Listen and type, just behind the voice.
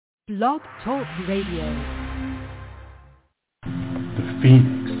Blog Talk Radio. The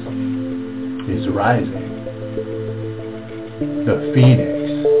phoenix is rising. The phoenix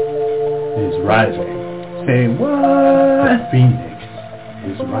is rising. Say what? The phoenix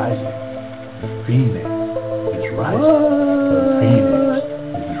is rising. The phoenix is rising. The phoenix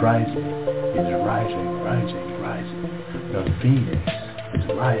is rising. Is rising, rising, rising. The phoenix is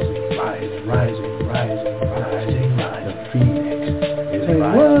rising, rising, rising, rising, rising, rising. The phoenix is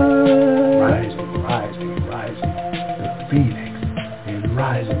rising, rising, rising, rising. The phoenix is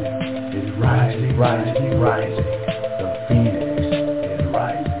rising, rising, rising, rising. The phoenix is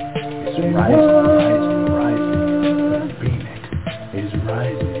rising, rising, rising, rising. The phoenix is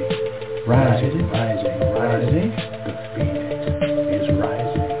rising, rising, rising, rising. The phoenix is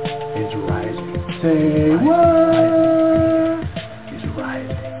rising, say what? Is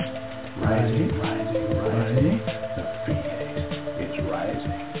rising, rising, rising, rising. The phoenix is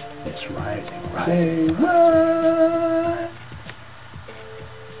rising, it's rising, rising. Say what?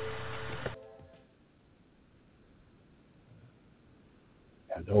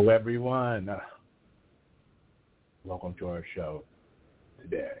 Hello, everyone. Welcome to our show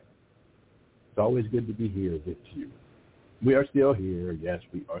today. It's always good to be here with you. We are still here. Yes,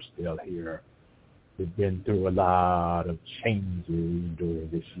 we are still here. We've been through a lot of changes during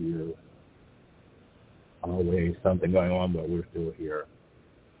this year. Always something going on, but we're still here.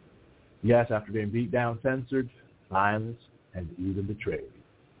 Yes, after being beat down, censored, silenced, and even betrayed,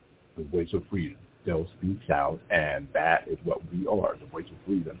 the voice of freedom still speaks out, and that is what we are, the voice of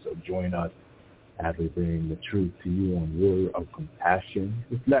freedom. So join us as we bring the truth to you on Word of Compassion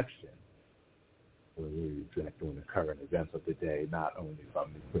Reflection, where we reflect on the current events of the day, not only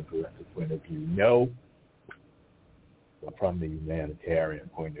from the progressive point of view, no, but from the humanitarian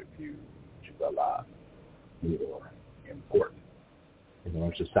point of view, which is a lot more important. In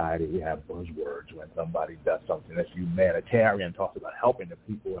our society, we have buzzwords. When somebody does something that's humanitarian, talks about helping the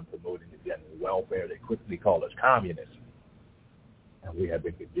people and promoting the general welfare, they quickly call us communists. And we have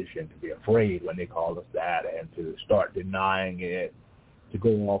been conditioned to be afraid when they call us that and to start denying it, to go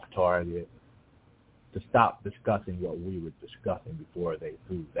off target, to stop discussing what we were discussing before they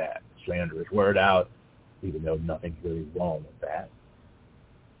threw that slanderous word out, even though nothing's really wrong with that.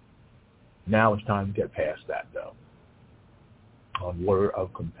 Now it's time to get past that, though. On Word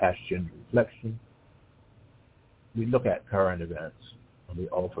of Compassion Reflection, we look at current events and we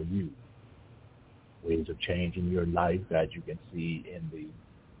offer you ways of changing your life, as you can see in the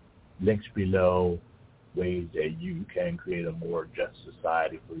links below, ways that you can create a more just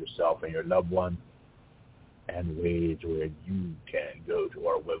society for yourself and your loved one, and ways where you can go to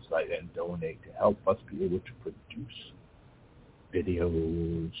our website and donate to help us be able to produce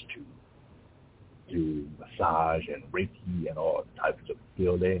videos, to do massage and Reiki and all types of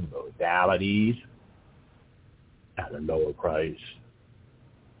healing modalities at a lower price,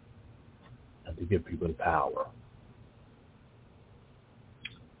 and to give people the power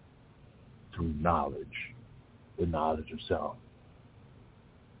through knowledge, the knowledge of self,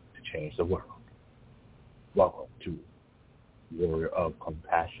 to change the world. Welcome to Warrior of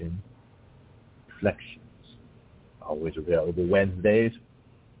Compassion Reflections. Always available Wednesdays,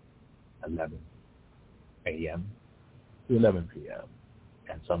 11 a.m. to 11 p.m.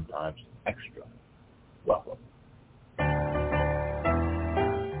 and sometimes extra. Welcome.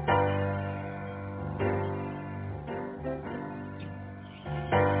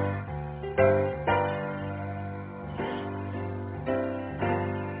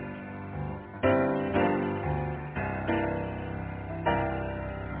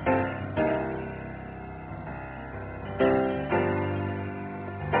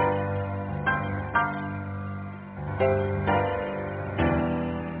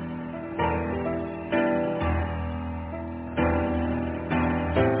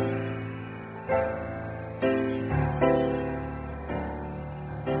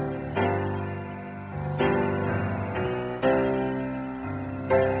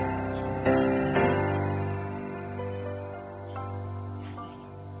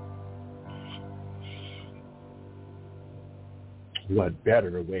 What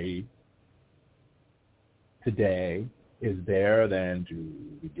better way today is there than to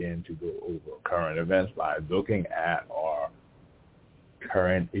begin to go over current events by looking at our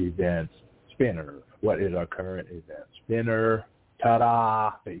current events spinner. What is our current event spinner?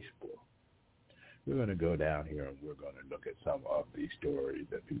 Ta-da! Facebook. We're going to go down here and we're going to look at some of these stories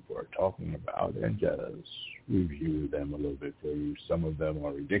that people are talking about and just review them a little bit for you. Some of them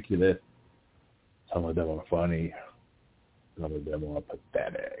are ridiculous. Some of them are funny. Some of them are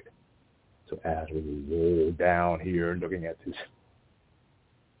pathetic. So as we roll down here looking at this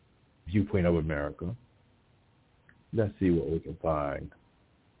viewpoint of America. Let's see what we can find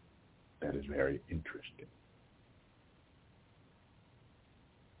that is very interesting.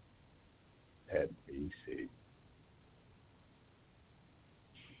 Let me see.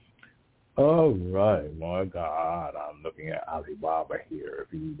 All right, my God, I'm looking at Alibaba here.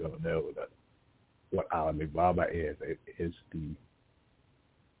 If you don't know what Alibaba is, it is the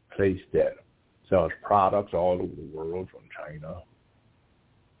place that sells products all over the world from China.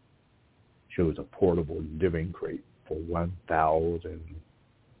 Shows a portable living crate for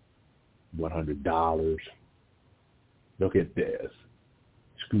 $1,100. Look at this.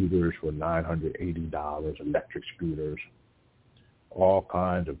 Scooters for $980, electric scooters. All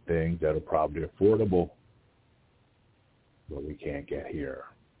kinds of things that are probably affordable, but we can't get here.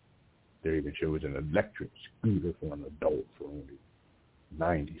 There even shows an electric scooter for an adult for only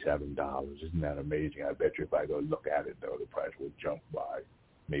 $97. Isn't that amazing? I bet you if I go look at it, though, the price will jump by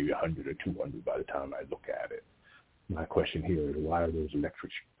maybe $100 or $200 by the time I look at it. My question here is, why are those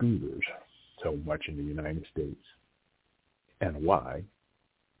electric scooters so much in the United States? And why,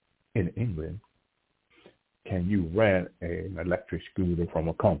 in England, can you rent an electric scooter from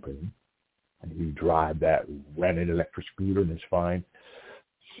a company and you drive that rented electric scooter and it's fine?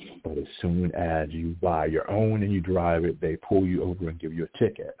 But as soon as you buy your own and you drive it, they pull you over and give you a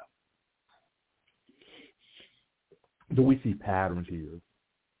ticket. Do we see patterns here?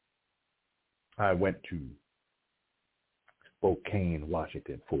 I went to Spokane,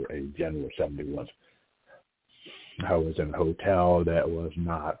 Washington for a General Assembly once. I was in a hotel that was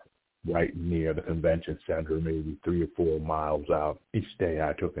not right near the convention center, maybe 3 or 4 miles out. Each day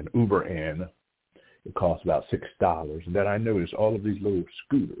I took an Uber in. It cost about $6. And then I noticed all of these little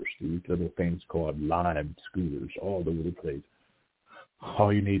scooters, these little things called Lime scooters, all over the place.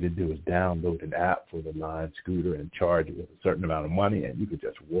 All you need to do is download an app for the Lime scooter and charge it with a certain amount of money, and you could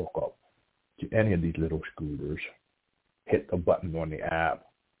just walk up to any of these little scooters, hit the button on the app,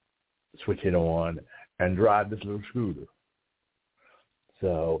 switch it on, and drive this little scooter.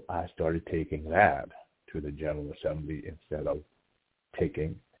 So I started taking that to the General Assembly instead of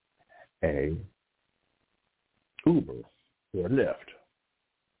taking a Uber or Lyft.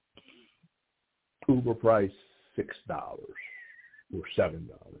 Uber price $6 or $7.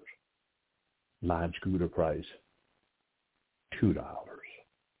 Lime scooter price $2.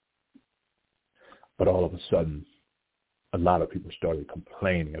 But all of a sudden, a lot of people started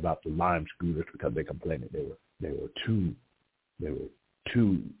complaining about the Lime scooters because they complained that they were too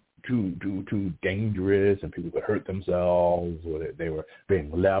dangerous and people could hurt themselves, or that they were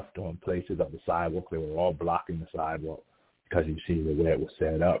being left on places of the sidewalk. They were all blocking the sidewalk because you see the way it was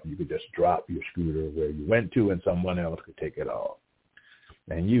set up. You could just drop your scooter where you went to and someone else could take it off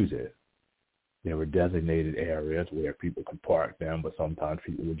and use it. There were designated areas where people could park them, but sometimes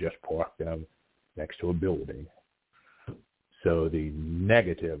people would just park them next to a building. So the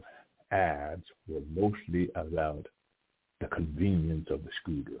negative ads were mostly about the convenience of the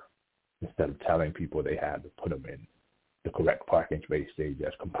scooter. Instead of telling people they had to put them in the correct parking space, they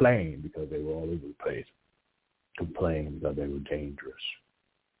just complained because they were all over the place. Complained because they were dangerous.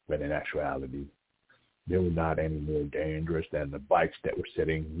 But in actuality, they were not any more dangerous than the bikes that were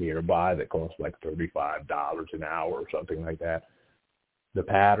sitting nearby that cost like $35 an hour or something like that. The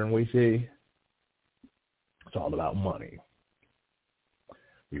pattern we see, it's all about money.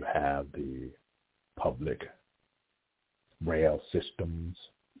 You have the public rail systems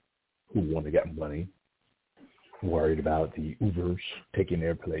who want to get money, worried about the Ubers taking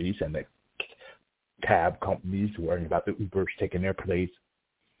their place, and the cab companies worrying about the Ubers taking their place.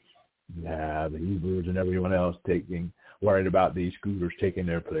 Yeah, the Ubers and everyone else worried about these scooters taking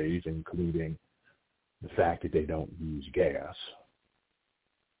their place, including the fact that they don't use gas.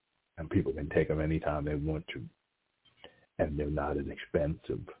 And people can take them anytime they want to. And they're not as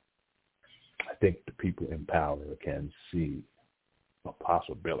expensive. I think the people in power can see a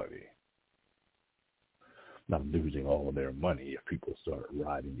possibility not losing all of their money if people start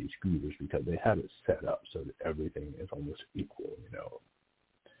riding these scooters, because they have it set up so that everything is almost equal,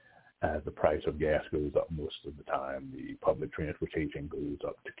 As the price of gas goes up most of the time, the public transportation goes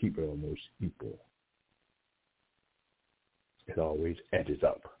up to keep it almost equal. It always edges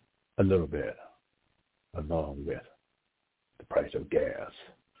up a little bit along with the price of gas,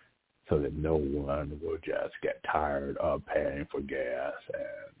 so that no one will just get tired of paying for gas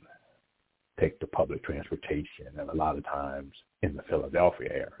and take the public transportation. And a lot of times in the Philadelphia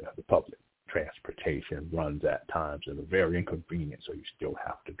area, the public transportation runs at times that are very inconvenient, so you still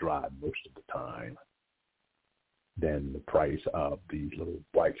have to drive most of the time. Then the price of these little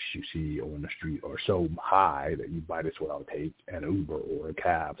bikes you see on the street are so high that you might as well take an Uber or a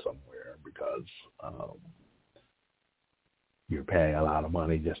cab somewhere. because you're paying a lot of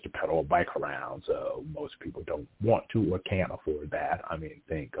money just to pedal a bike around. So most people don't want to or can't afford that. I mean,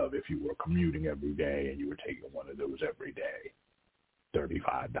 think of if you were commuting every day and you were taking one of those every day,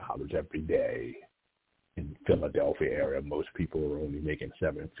 $35 every day. In Philadelphia area, most people are only making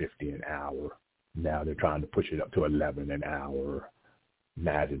 $7.50 an hour. Now they're trying to push it up to $11 an hour.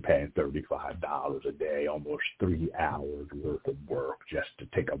 Imagine paying $35 a day, almost 3 hours worth of work just to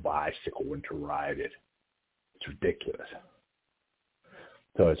take a bicycle and to ride it. It's ridiculous.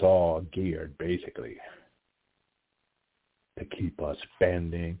 So it's all geared basically to keep us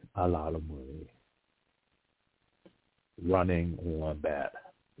spending a lot of money running on that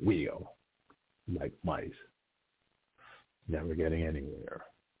wheel like mice, never getting anywhere.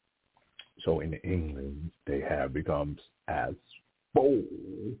 So in England, they have become as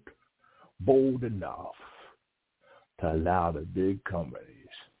bold enough to allow the big companies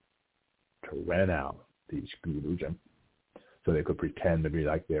to rent out these scooters and so they could pretend to be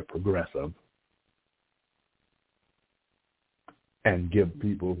like they're progressive and give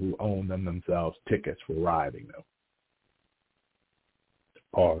people who own them themselves tickets for riding them.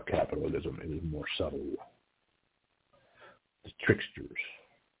 Our capitalism is more subtle. The tricksters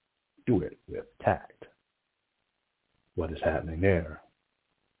do it with tact. What is happening there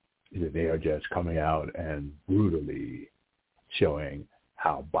is that they are just coming out and brutally showing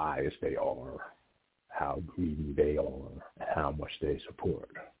how biased they are, how greedy they are, and how much they support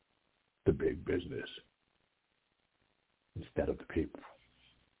the big business instead of the people.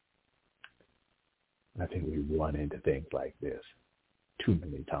 I think we run into things like this too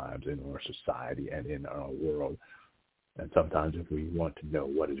many times in our society and in our world. And sometimes if we want to know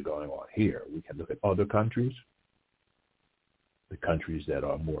what is going on here, we can look at other countries, the countries that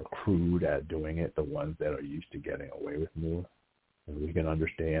are more crude at doing it, the ones that are used to getting away with more. And we can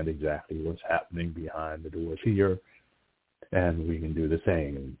understand exactly what's happening behind the doors here. And we can do the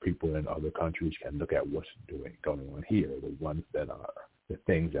same. And people in other countries can look at what's going on here, the ones that are, the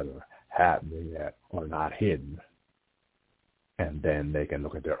things that are happening that are not hidden. And then they can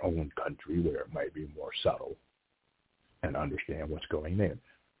look at their own country where it might be more subtle and understand what's going there.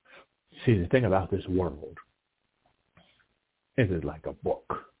 See, the thing about this world is it's like a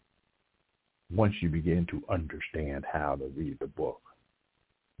book. Once you begin to understand how to read the book,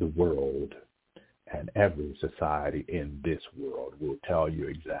 the world and every society in this world will tell you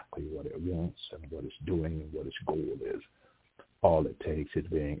exactly what it wants and what it's doing and what its goal is. All it takes is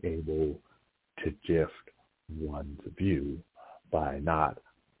being able to shift one's view by not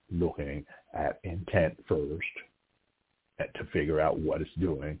looking at intent first and to figure out what it's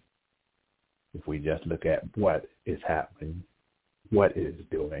doing. If we just look at what is happening, what it is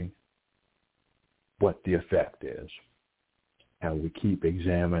doing, what the effect is, and we keep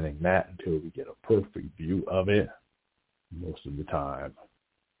examining that until we get a perfect view of it, most of the time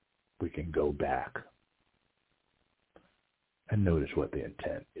we can go back and notice what the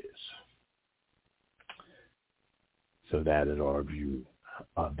intent is. So that is our view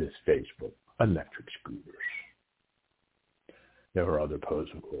of this Facebook, electric scooters. There are other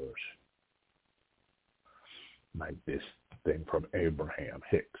posts, of course, like this thing from Abraham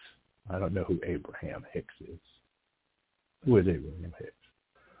Hicks. I don't know who Abraham Hicks is. Who is Abraham Hicks?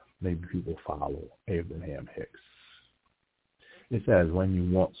 Maybe people follow Abraham Hicks. It says when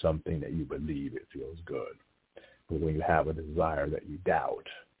you want something that you believe, it feels good. But when you have a desire that you doubt,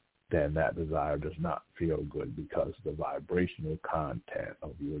 then that desire does not feel good because the vibrational content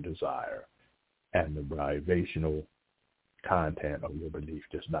of your desire and the vibrational content of your belief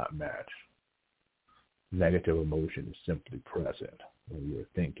does not match. Negative emotion is simply present when you're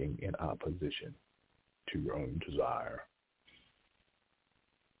thinking in opposition to your own desire.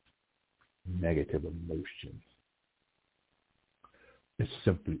 Negative emotion is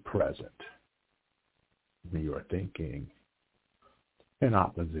simply present when you are thinking in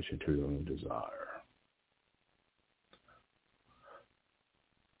opposition to your own desire.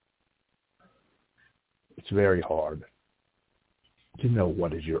 It's very hard to know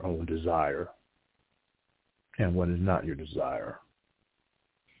what is your own desire and what is not your desire.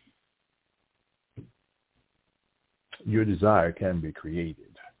 Your desire can be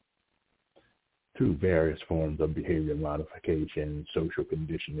created through various forms of behavior modification, social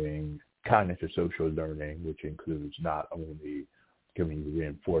conditioning, cognitive social learning, which includes not only giving you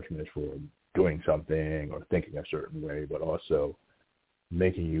reinforcements for doing something or thinking a certain way, but also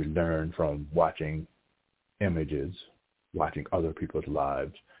making you learn from watching images, watching other people's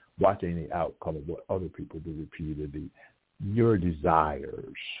lives, watching the outcome of what other people do repeatedly. Your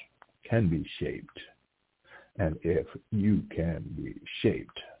desires can be shaped. And if you can be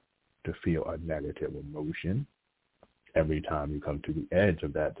shaped to feel a negative emotion. Every time you come to the edge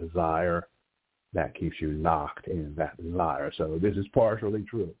of that desire, that keeps you locked in that desire. So this is partially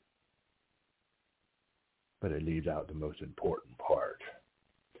true, but it leaves out the most important part.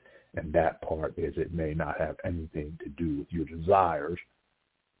 And that part is it may not have anything to do with your desires.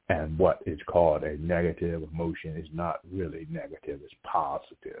 And what is called a negative emotion is not really negative, it's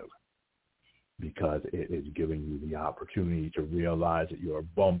positive. Because it is giving you the opportunity to realize that you're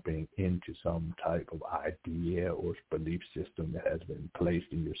bumping into some type of idea or belief system that has been placed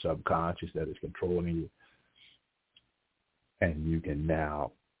in your subconscious that is controlling you. And you can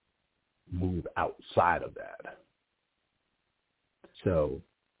now move outside of that. So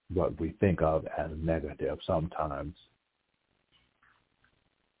what we think of as negative sometimes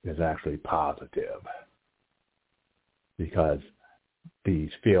is actually positive, because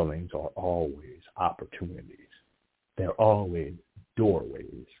these feelings are always opportunities. They're always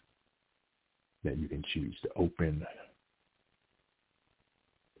doorways that you can choose to open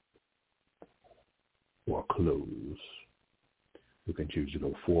or close. You can choose to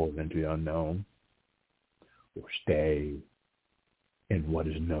go forward into the unknown or stay in what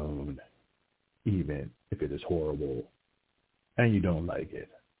is known, even if it is horrible and you don't like it.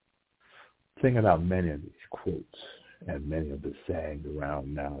 Think about many of these quotes and many of the sayings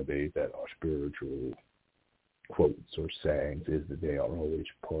around nowadays that are spiritual quotes or sayings is that they are always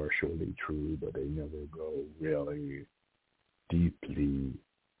partially true, but they never go really deeply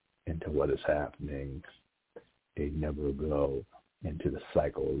into what is happening. They never go into the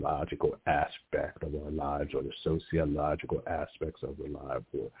psychological aspect of our lives or the sociological aspects of our lives,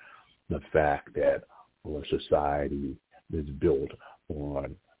 or the fact that our society is built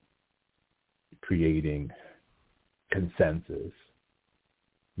on creating consensus,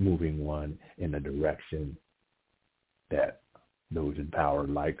 moving one in a direction that those in power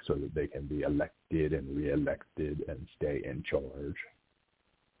like so that they can be elected and reelected and stay in charge.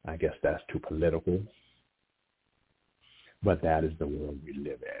 I guess that's too political, but that is the world we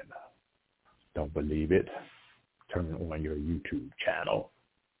live in. Don't believe it? Turn on your YouTube channel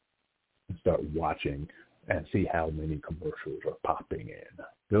and start watching and see how many commercials are popping in.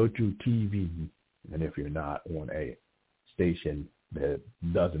 Go to TV, and if you're not on a station that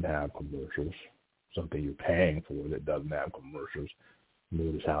doesn't have commercials, something you're paying for that doesn't have commercials,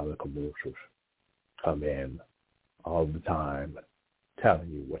 notice how the commercials come in all the time telling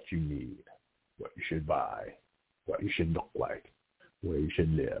you what you need, what you should buy, what you should look like, where you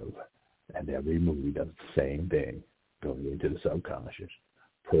should live. And every movie does the same thing, going into the subconscious,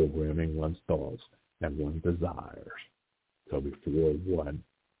 programming one's thoughts and one's desires. So before one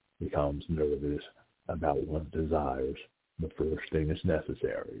becomes nervous about one's desires, the first thing that's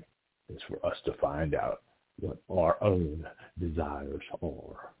necessary is for us to find out what our own desires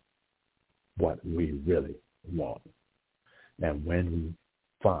are, what we really want. And when we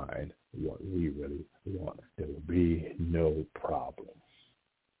find what we really want, there will be no problem,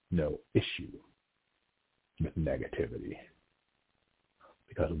 no issue with negativity,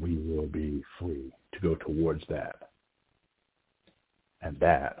 because we will be free to go towards that. And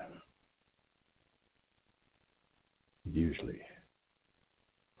that usually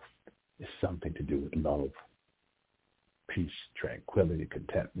is something to do with love, peace, tranquility,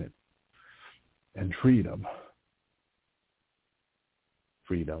 contentment, and freedom.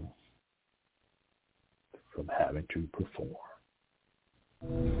 Freedom from having to perform.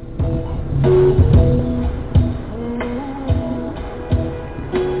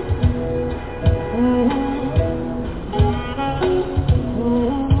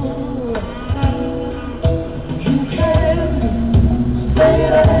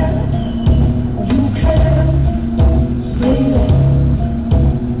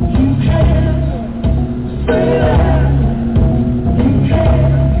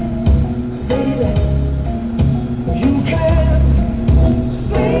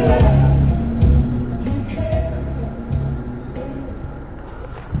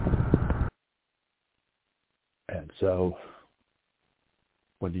 So,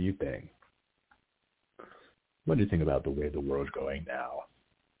 what do you think? What do you think about the way the world's going now?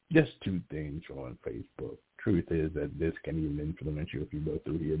 Just two things on Facebook. Truth is that this can even influence you if you go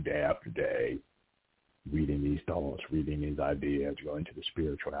through here day after day, reading these thoughts, reading these ideas, going to the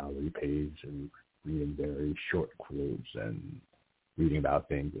spirituality page and reading very short quotes and reading about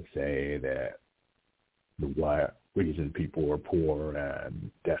things that say that the reason people are poor and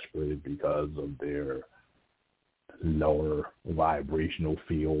desperate is because of their lower vibrational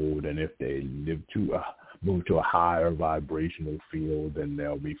field, and if they move to a higher vibrational field, then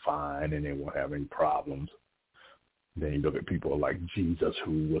they'll be fine and they won't have any problems. Then you look at people like Jesus,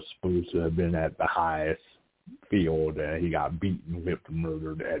 who was supposed to have been at the highest field, and he got beaten, whipped,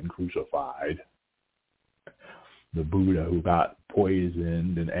 murdered, and crucified. The Buddha, who got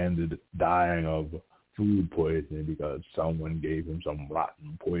poisoned and ended dying of food poisoning because someone gave him some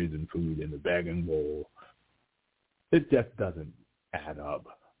rotten poison food in the begging bowl. It just doesn't add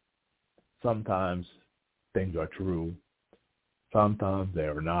up. Sometimes things are true. Sometimes they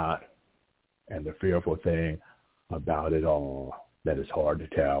are not. And the fearful thing about it all, that it's hard to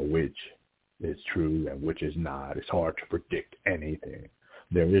tell which is true and which is not. It's hard to predict anything.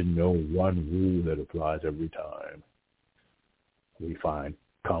 There is no one rule that applies every time. We find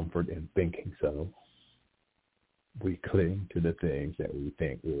comfort in thinking so. We cling to the things that we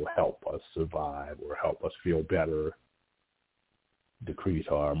think will help us survive or help us feel better, decrease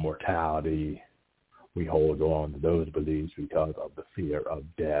our mortality. We hold on to those beliefs because of the fear of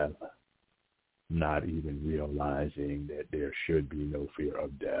death, not even realizing that there should be no fear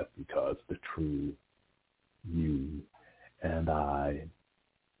of death because the true you and I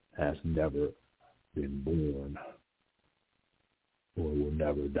has never been born or will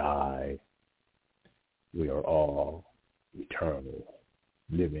never die. We are all eternal,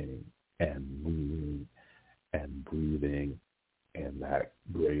 living and moving and breathing in that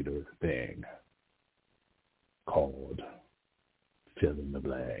greater thing called fill in the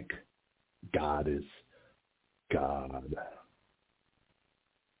blank. God is God,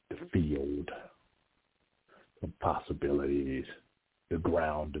 the field of possibilities, the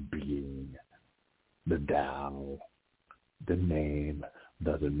ground of being, the Tao. The name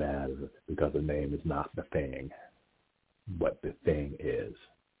doesn't matter because the name is not the thing. What the thing is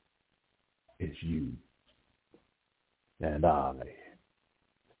you and I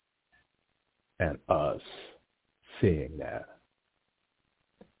and us. Seeing that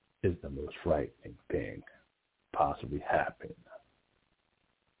is the most frightening thing possibly happen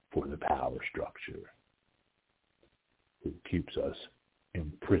for the power structure who keeps us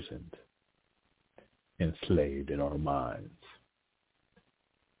imprisoned, enslaved in our minds,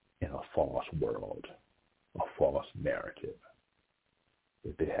 in a false world, a false narrative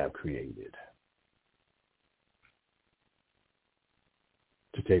that they have created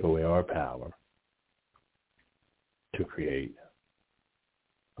to take away our power to create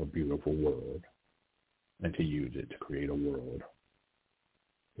a beautiful world and to use it to create a world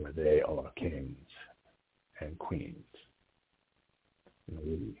where they are kings and queens and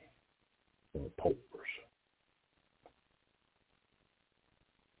we are paupers.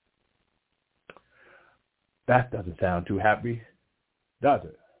 That doesn't sound too happy, does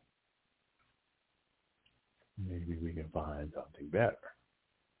it? Maybe we can find something better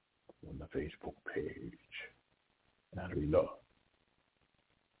on the Facebook page. How do we know?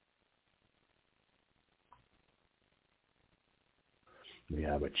 We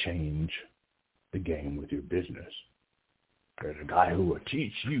have a change the game with your business. There's a guy who will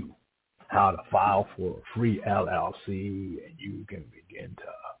teach you how to file for a free LLC, and you can begin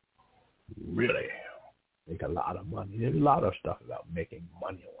to really make a lot of money. There's a lot of stuff about making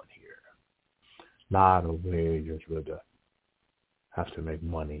money on here. A lot of ways you're supposed to have to make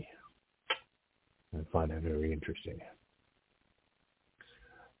money. I find that very interesting.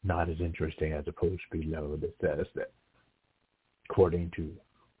 Not as interesting as a post below that says that according to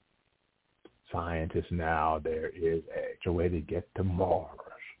scientists now, there is a way to get to Mars.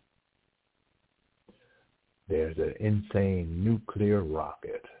 There's an insane nuclear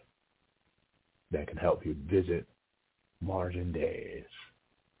rocket that can help you visit Martian days.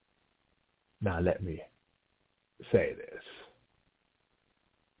 Now let me say this.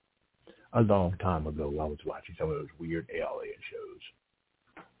 A long time ago, I was watching some of those weird alien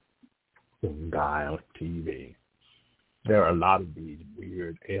shows. Some guy on TV. There are a lot of these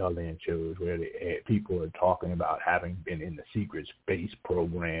weird alien shows where people are talking about having been in the secret space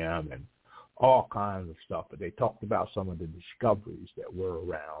program and all kinds of stuff, but they talked about some of the discoveries that were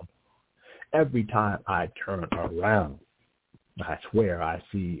around. Every time I turn around, I swear I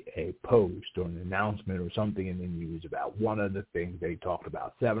see a post or an announcement or something in the news about one of the things they talked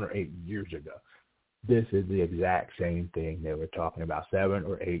about 7 or 8 years ago. This is the exact same thing they were talking about 7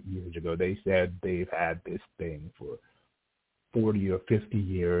 or 8 years ago. They said they've had this thing for 40 or 50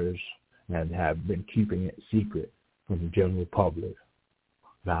 years and have been keeping it secret from the general public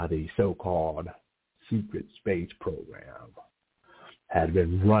by the so-called secret space program. Had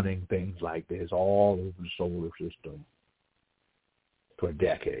been running things like this all over the solar system for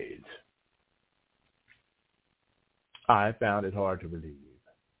decades. I found it hard to believe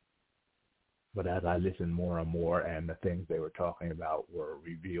But as I listened more and more and the things they were talking about were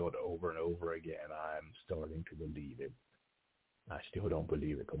revealed over and over again, I'm starting to believe it. I still don't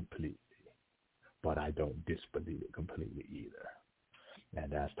believe it completely, but I don't disbelieve it completely either.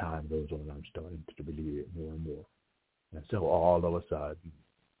 And as time goes on, I'm starting to believe it more and more. And so all of a sudden,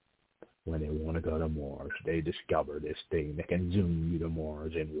 when they want to go to Mars, they discover this thing that can zoom you to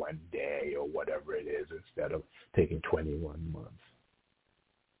Mars in one day or whatever it is instead of taking 21 months.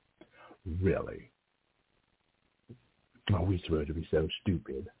 Really? Are we supposed to be so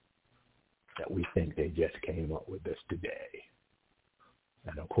stupid that we think they just came up with this today?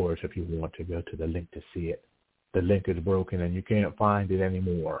 And of course, if you want to go to the link to see it, the link is broken and you can't find it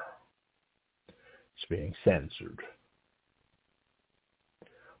anymore. It's being censored.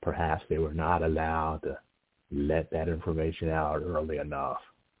 Perhaps they were not allowed to let that information out early enough.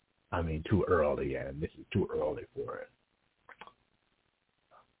 I mean, too early, and this is too early for it.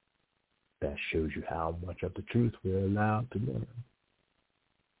 That shows you how much of the truth we're allowed to learn,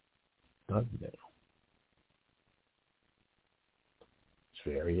 doesn't it? It's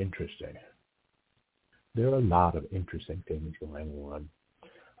very interesting. There are a lot of interesting things going on.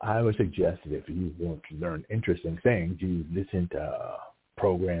 I would suggest that if you want to learn interesting things, you listen to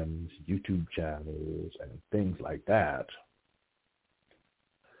programs, YouTube channels, and things like that.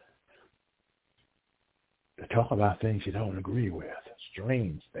 To talk about things you don't agree with,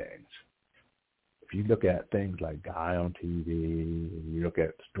 strange things. If you look at things like Guy on TV, you look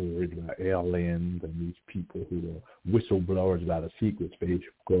at stories about aliens and these people who are whistleblowers about a secret space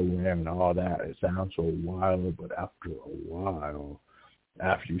program and all that, it sounds so wild, but after a while,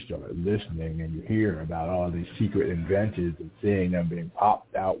 after you start listening and you hear about all these secret inventions and seeing them being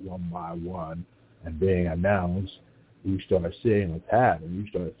popped out one by one and being announced, you start seeing what's happening. You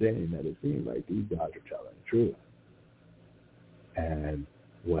start saying that it seems like these guys are telling the truth. And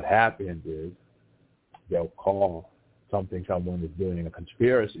what happens is they'll call something someone is doing a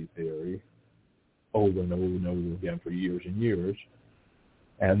conspiracy theory over and over and over again for years and years.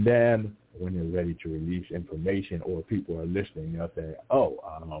 And then when you're ready to release information or people are listening, they'll say,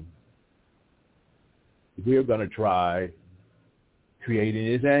 we're going to try creating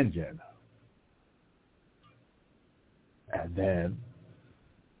this engine. And then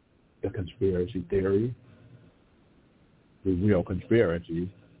the conspiracy theory, the real conspiracy,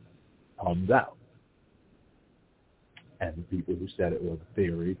 comes out. And the people who said it was a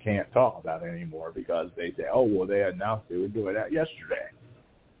theory can't talk about it anymore because they say, they announced they were doing that yesterday.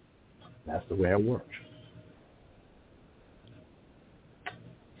 That's the way it works.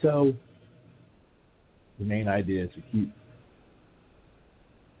 So the main idea is to keep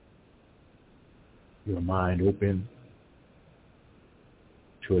your mind open,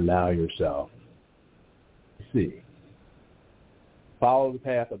 to allow yourself to see. Follow the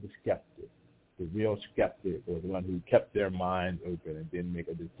path of the skeptic. The real skeptic, or the one who kept their minds open and didn't make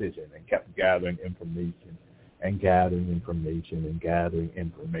a decision and kept gathering information and gathering information and gathering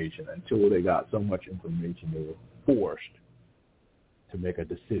information until they got so much information they were forced to make a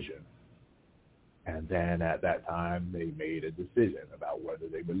decision. And then at that time, they made a decision about whether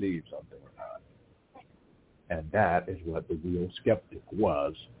they believed something or not. And that is what the real skeptic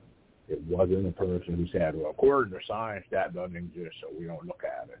was. It wasn't a person who said, well, according to science, that doesn't exist, so we don't look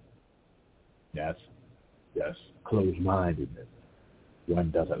at it. That's closed-mindedness.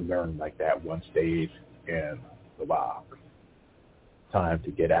 One doesn't learn like that. One stays in the box. Time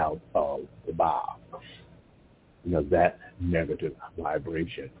to get out of the box. That negative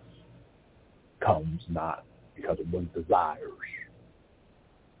vibration comes not because of one's desires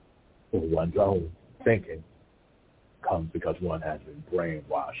or one's own thinking. Comes because one has been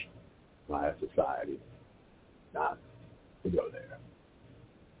brainwashed by a society not to go there.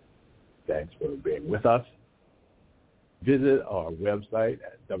 Thanks for being with us. Visit our website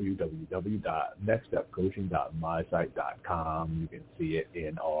at www.nextstepcoaching.mysite.com. You can see it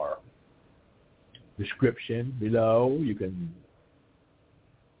in our description below. You can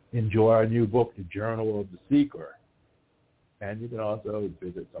enjoy our new book, The Journal of the Seeker. And you can also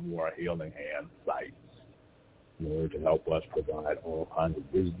visit some of our Healing Hand sites in order to help us provide all kinds of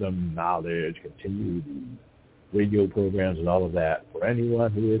wisdom, knowledge, continue the radio programs and all of that for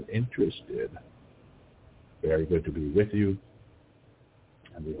anyone who is interested. Very good to be with you,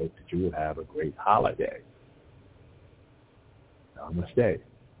 and we hope that you will have a great holiday. Namaste,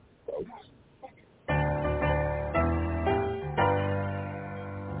 folks.